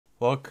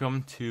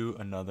Welcome to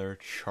another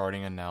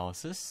charting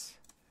analysis.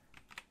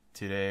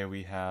 Today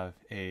we have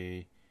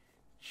a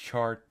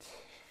chart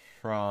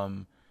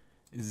from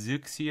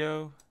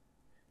Zixio.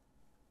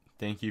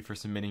 Thank you for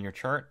submitting your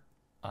chart.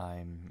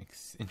 I'm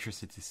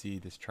interested to see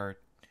this chart.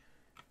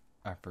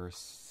 Our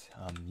first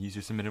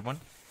user submitted one.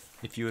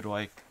 If you would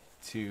like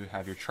to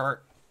have your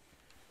chart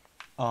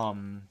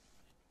chart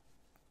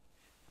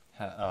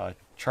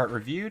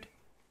reviewed,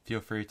 feel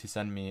free to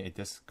send me a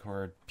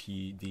Discord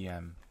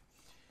PDM.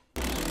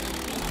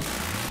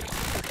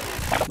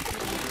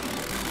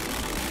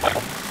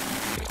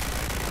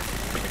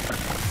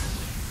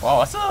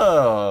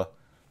 Wow,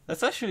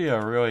 that's actually a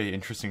really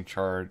interesting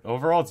chart.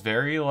 Overall, it's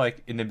very,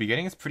 like, in the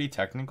beginning it's pretty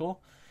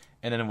technical,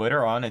 and then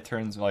later on it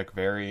turns like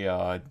very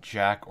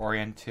jack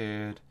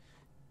oriented,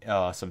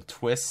 some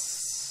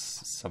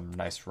twists, some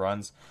nice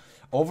runs.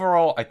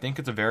 Overall, I think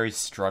it's a very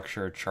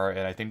structured chart,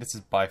 and I think this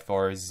is by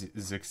far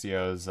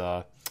Zixio's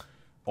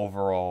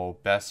overall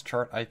best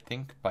chart, I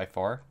think, by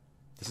far.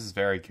 This is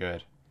very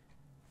good.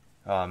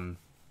 I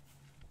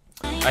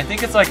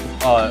think it's like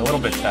a little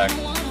bit tech.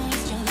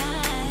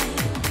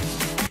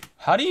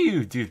 How do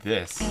you do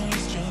this?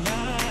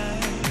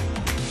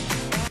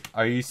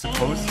 Are you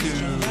supposed to...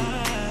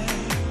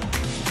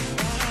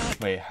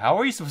 Wait, how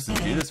are you supposed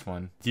to do this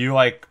one? Do you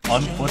like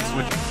unfoot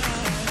switch?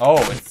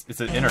 Oh,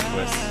 it's an inner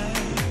twist.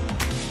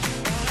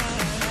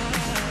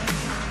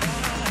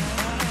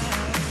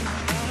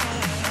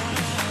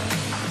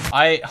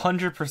 I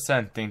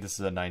 100% think this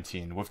is a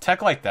 19. With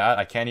tech like that,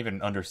 I can't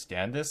even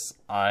understand this.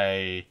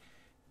 I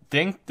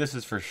think this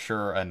is for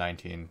sure a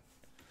 19.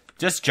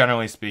 Just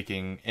generally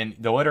speaking, and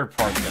the later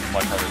parts get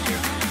much harder too.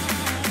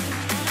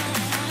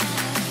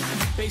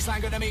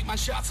 Bassline gonna make my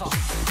shots off.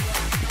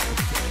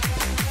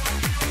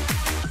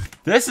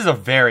 This is a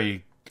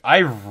very... I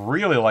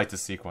really like the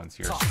sequence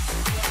here.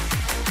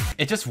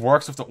 It just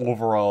works with the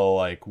overall,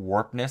 like,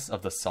 warpness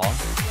of the song.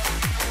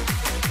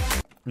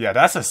 Yeah,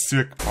 that's a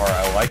sick part.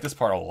 I like this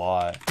part a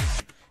lot.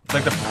 It's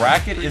like the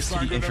bracket is to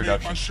the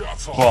introduction.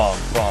 Bum,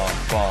 bum,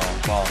 bum,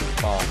 bum,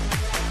 bum.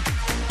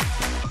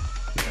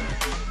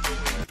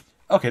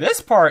 Okay, this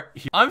part,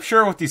 I'm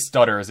sure with these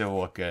stutters it will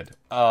look good.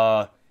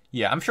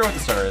 Yeah, I'm sure with the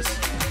stutters.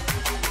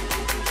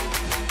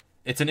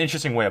 It's an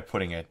interesting way of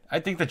putting it. I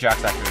think the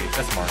jack's actually,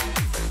 that's smart.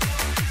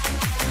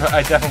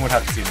 I definitely would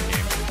have to see the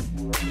game.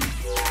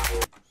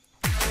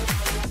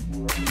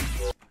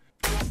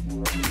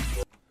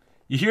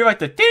 You hear like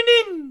the din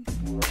din!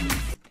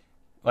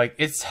 Like,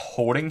 it's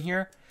holding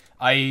here.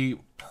 I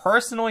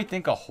personally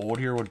think a hold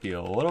here would be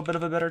a little bit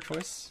of a better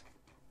choice.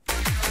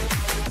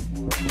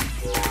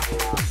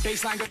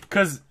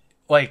 Because,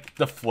 like,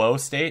 the flow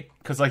state,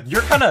 because, like,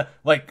 you're kind of,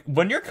 like,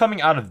 when you're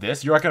coming out of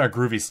this, you're, like, in a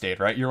groovy state,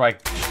 right? You're,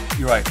 like,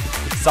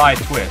 side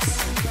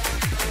twist.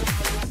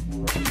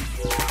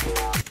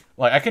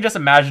 Like, I can just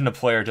imagine the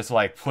player just,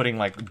 like, putting,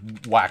 like,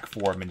 whack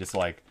form and just,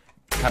 like,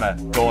 kind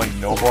of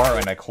going no bar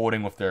and, like,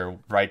 holding with their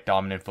right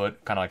dominant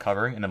foot, kind of, like,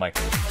 hovering, and then, like,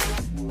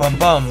 bum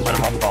bum,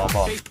 bum bum bum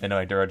bum. And,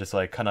 like, they're just,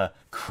 like, kind of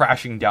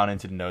crashing down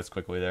into the notes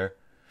quickly there.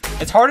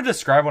 It's hard to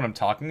describe what I'm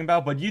talking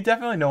about, but you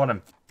definitely know what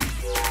I'm...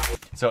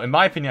 So, in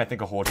my opinion, I think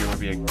a hold here would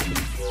be a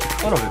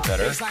little bit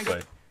better,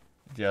 but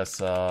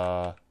yes,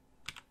 I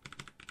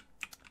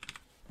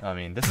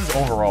mean, this is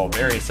overall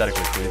very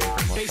aesthetically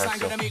pleasing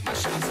for the most part,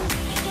 so...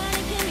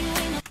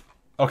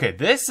 Okay,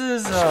 this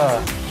is,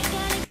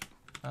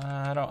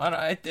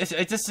 I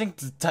just think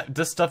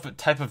this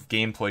type of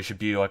gameplay should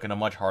be, like, in a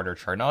much harder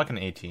chart, not like an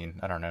 18,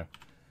 I don't know.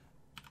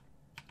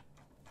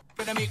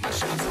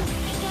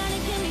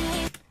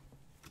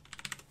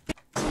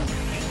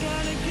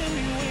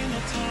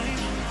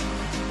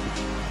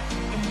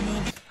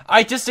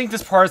 I just think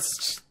this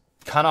part's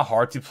kind of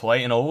hard to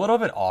play and a little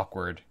bit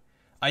awkward.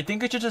 I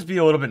think it should just be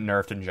a little bit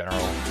nerfed in general.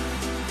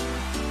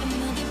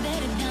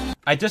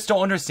 I just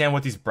don't understand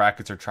what these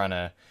brackets are trying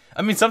to...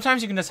 I mean,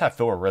 sometimes you can just have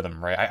filler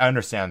rhythm, right? I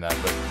understand that,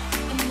 but...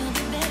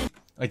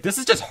 Like, this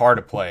is just hard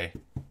to play.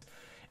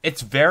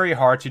 It's very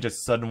hard to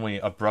just suddenly,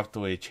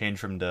 abruptly change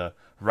from the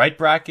right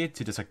bracket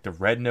to just, like, the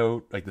red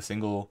note, like, the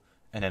single,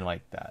 and then,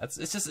 like, that.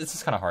 It's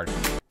just kind of hard.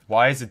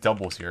 Why is it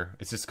doubles here?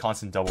 It's just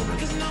constant double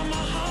rhythm.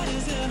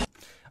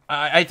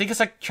 I think it's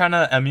like trying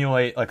to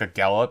emulate like a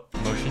gallop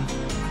motion.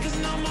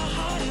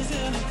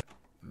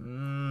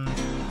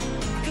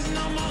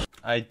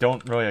 I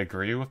don't really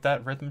agree with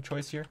that rhythm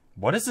choice here.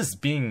 What is this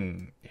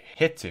being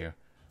hit to?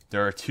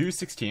 There are two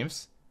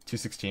 16ths, two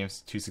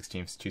 16ths, two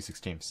 16ths, two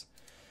 16ths.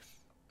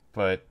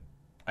 But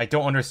I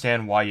don't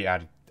understand why you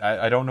added...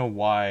 I don't know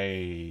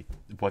why...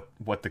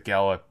 What the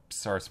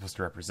gallops are supposed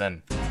to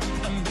represent.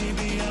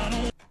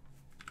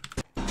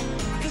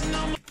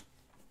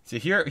 See,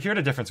 here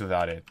the difference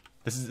without it.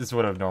 This is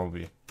what it would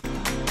normally be.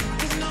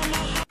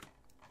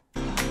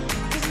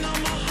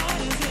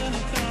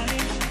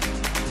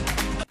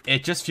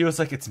 It just feels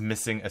like it's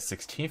missing a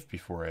 16th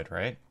before it,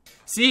 right?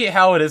 See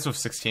how it is with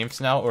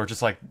 16ths now? Or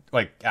just like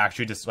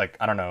actually just like,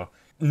 I don't know.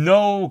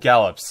 No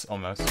gallops,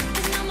 almost.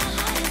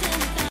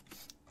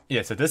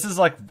 Yeah, so this is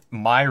like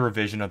my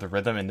revision of the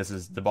rhythm, and this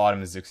is the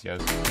bottom is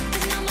Zixio's.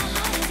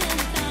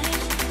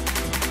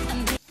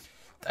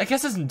 I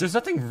guess there's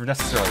nothing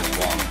necessarily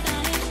wrong.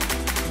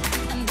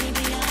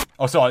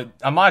 Oh, so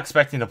I'm not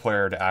expecting the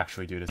player to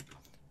actually do this.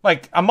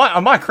 Like, I'm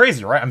not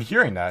crazy, right? I'm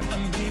hearing that.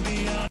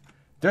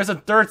 There's a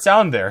third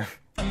sound there.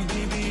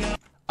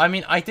 I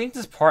mean, I think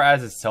this part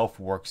as itself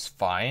works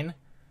fine,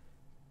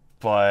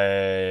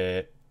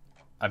 but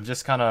I'm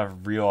just kind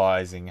of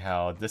realizing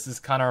how this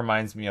is kind of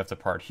reminds me of the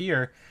part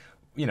here.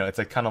 You know, it's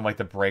like kind of like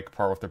the break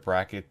part with the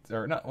brackets,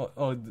 or not.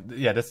 Oh,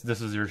 yeah, this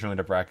was originally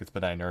the brackets,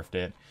 but I nerfed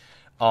it.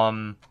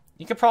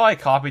 You could probably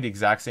copy the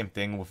exact same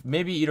thing with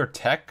maybe either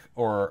tech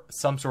or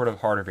some sort of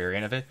harder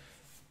variant of it,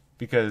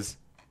 because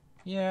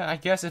yeah, I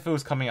guess if it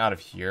was coming out of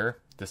here,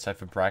 this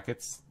type of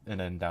brackets, and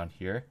then down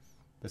here,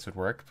 this would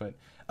work. But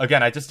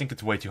again, I just think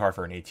it's way too hard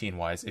for an 18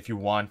 wise. If you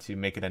want to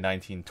make it a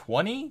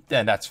 1920,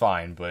 then that's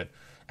fine. But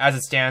as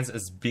it stands,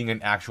 as being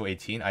an actual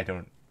 18, I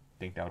don't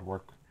think that would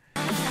work.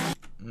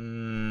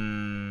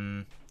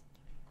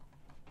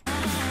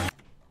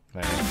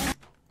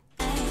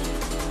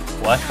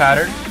 Left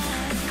pattern,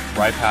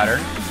 right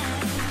pattern,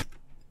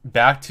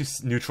 back to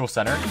neutral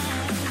center,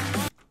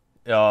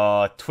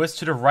 twist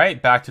to the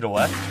right, back to the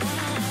left.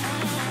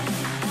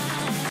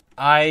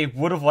 I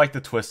would have liked the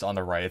twist on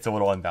the right. It's a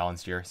little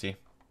unbalanced here, see?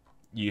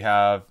 You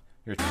have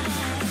your,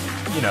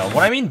 you know,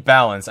 when I mean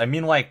balance, I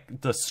mean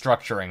like the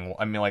structuring.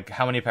 I mean like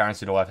how many patterns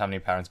to the left, how many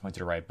patterns going to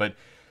the right. But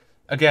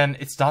again,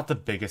 it's not the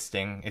biggest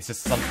thing. It's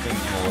just something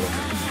a little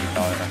bit deep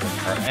about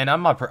it. And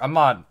I'm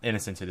not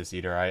innocent to this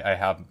either. I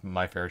have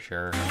my fair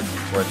share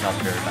where it's not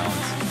very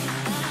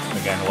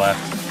balanced. Again,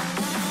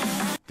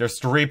 left. There's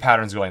 3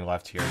 patterns going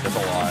left here. That's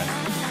a lot.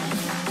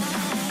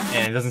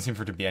 And it doesn't seem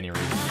for it to be any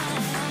reason.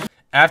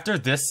 After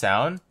this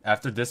sound,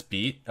 after this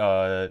beat,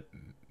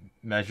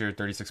 measure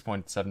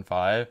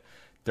 36.75,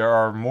 there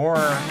are more...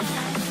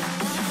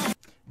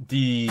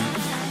 The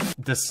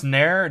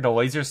snare, the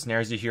laser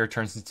snares you hear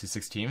turns into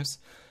 16ths.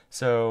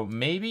 So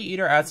maybe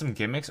either add some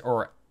gimmicks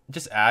or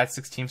just add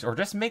 16ths or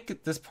just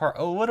make this part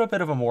a little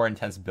bit of a more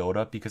intense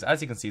build-up, because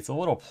as you can see, it's a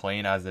little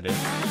plain as it is.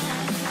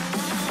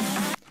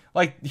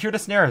 Like, hear the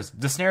snares.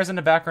 The snares in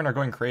the background are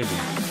going crazy.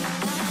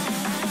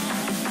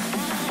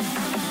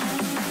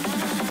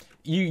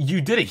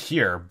 You did it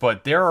here,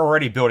 but they're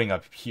already building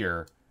up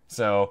here.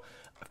 So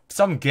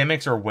some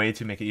gimmicks are a way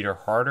to make it either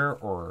harder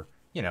or,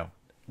 you know,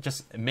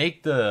 just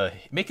make the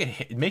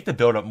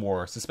build up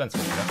more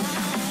suspenseful, you know?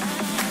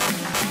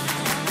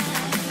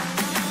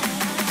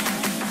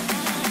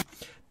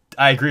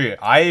 I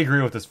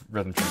agree with this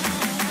rhythm change.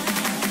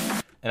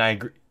 And I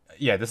agree.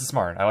 Yeah, this is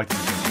smart. I like this.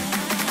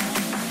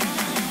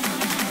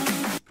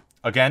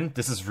 Again,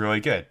 this is really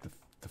good.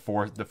 The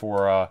four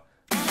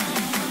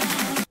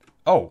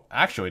oh,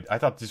 actually, I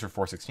thought these were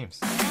 4/16ths.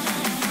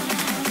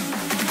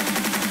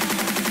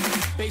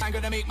 I'm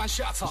gonna make my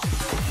Shatter.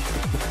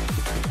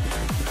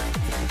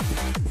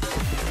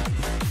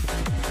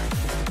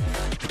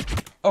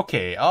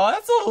 Okay,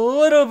 that's a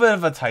little bit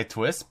of a tight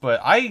twist, but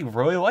I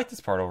really like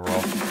this part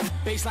overall.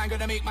 Bassline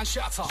gonna make my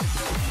Shatter.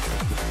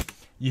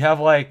 You have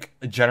like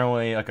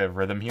generally like a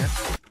rhythm here.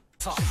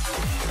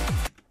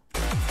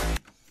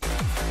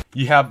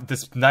 You have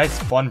this nice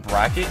fun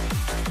bracket,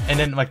 and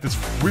then like this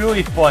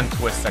really fun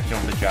twist section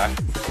with the jack.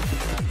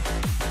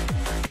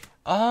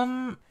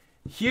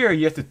 Here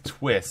you have to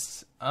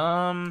twist.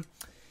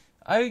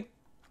 It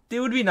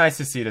would be nice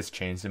to see this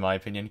changed in my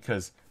opinion,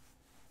 because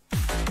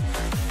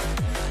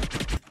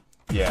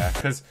yeah,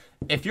 because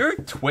if you're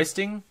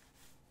twisting,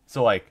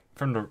 so like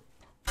from the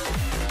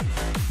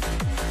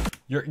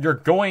you're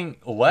going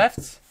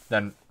left,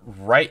 then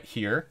right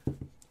here,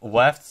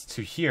 left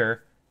to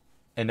here,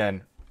 and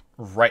then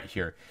right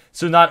here.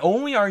 So not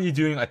only are you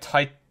doing a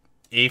tight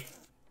eighth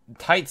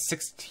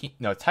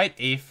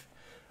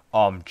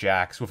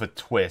jacks with a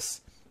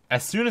twist,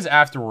 as soon as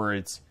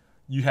afterwards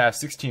you have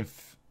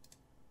 16th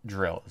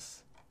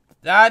drills.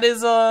 That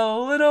is a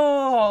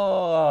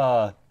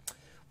little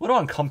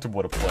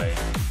uncomfortable to play.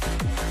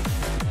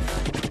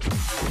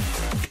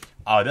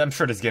 I'm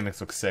sure this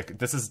gimmicks look sick.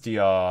 This is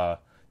the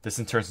this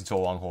turns into a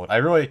long hold. I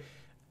really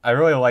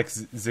like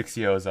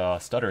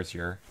Zixio's stutters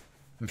here.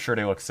 I'm sure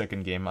they look sick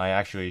in game. I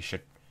actually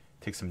should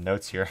take some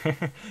notes here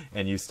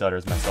and use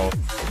stutters myself.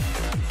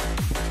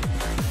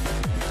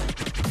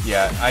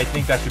 Yeah, I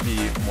think that should be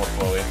more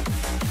flowy.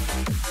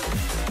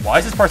 Why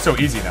is this part so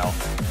easy now?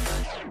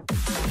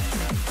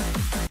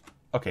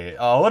 Okay,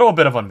 a little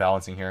bit of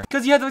unbalancing here.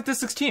 Because you had like the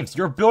 16ths.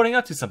 You're building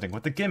up to something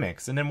with the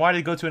gimmicks. And then why did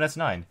it go to an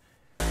S9?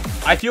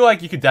 I feel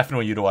like you could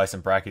definitely utilize some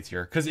brackets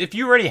here. Because if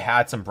you already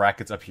had some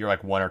brackets up here,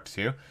 like 1 or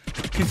 2,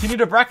 continue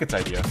the brackets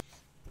idea.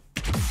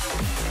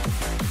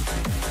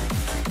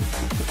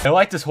 I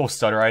like this whole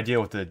stutter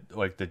idea with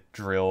the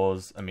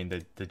drills. I mean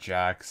the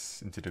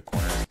jacks into the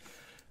corners.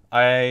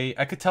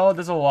 I could tell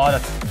there's a lot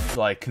of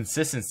like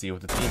consistency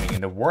with the theming,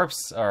 and the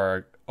warps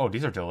are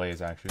these are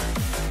delays actually.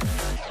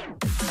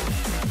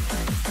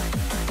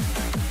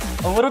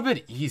 A little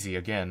bit easy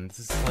again. This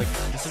is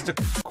the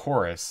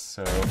chorus,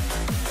 so,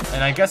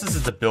 and I guess this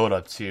is the build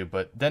up too.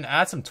 But then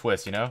add some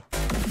twists, you know.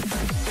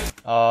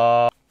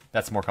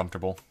 That's more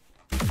comfortable.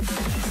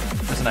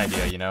 Just an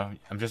idea, you know?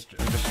 I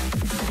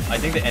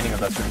think the ending of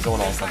that stream is a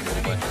little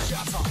uncomfortable.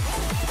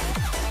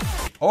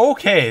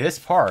 Okay, this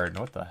part.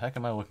 What the heck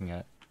am I looking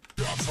at?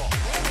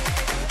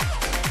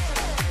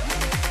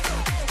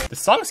 The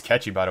song's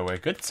catchy, by the way.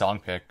 Good song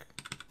pick.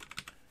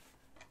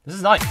 This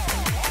is not...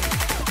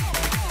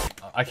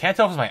 I can't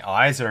tell if it's my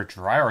eyes that are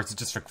dry or it's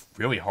just like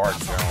really hard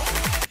in general.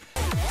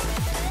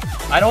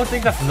 I don't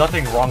think that's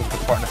nothing wrong with the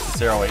part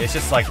necessarily. It's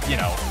just like, you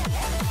know...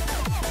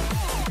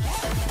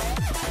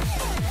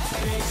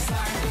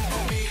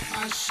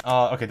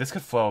 Okay, this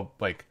could flow,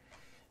 like...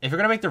 If you're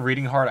gonna make the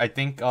reading hard, I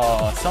think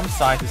some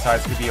side to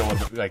sides could be a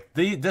little bit... Like,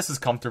 this is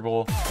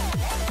comfortable.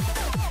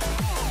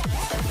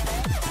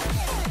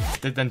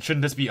 Then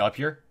shouldn't this be up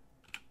here?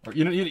 Or,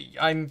 you know,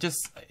 it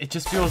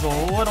just feels a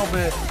little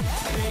bit...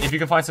 If you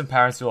can find some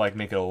patterns to, like,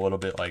 make it a little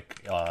bit,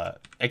 like,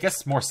 I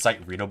guess more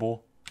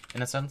sight-readable,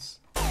 in a sense.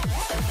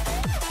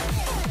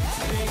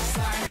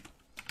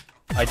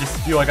 I just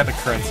feel like at the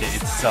current state,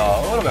 it's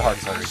a little bit hard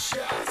to read.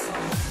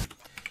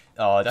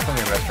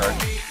 Definitely a red card.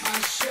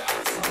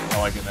 I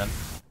like it, man.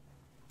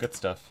 Good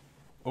stuff.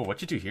 Oh,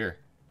 what'd you do here?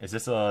 Is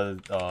this a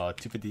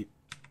 250?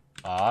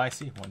 I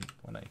see.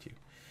 192.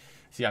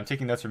 See, I'm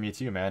taking notes from you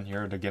too, man.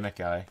 You're the gimmick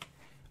guy.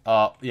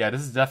 Yeah,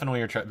 this is definitely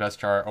your best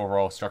chart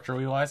overall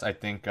structurally wise. I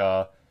think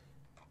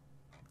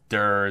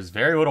there's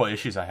very little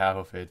issues I have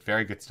with it.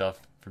 Very good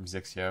stuff from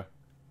Zixio.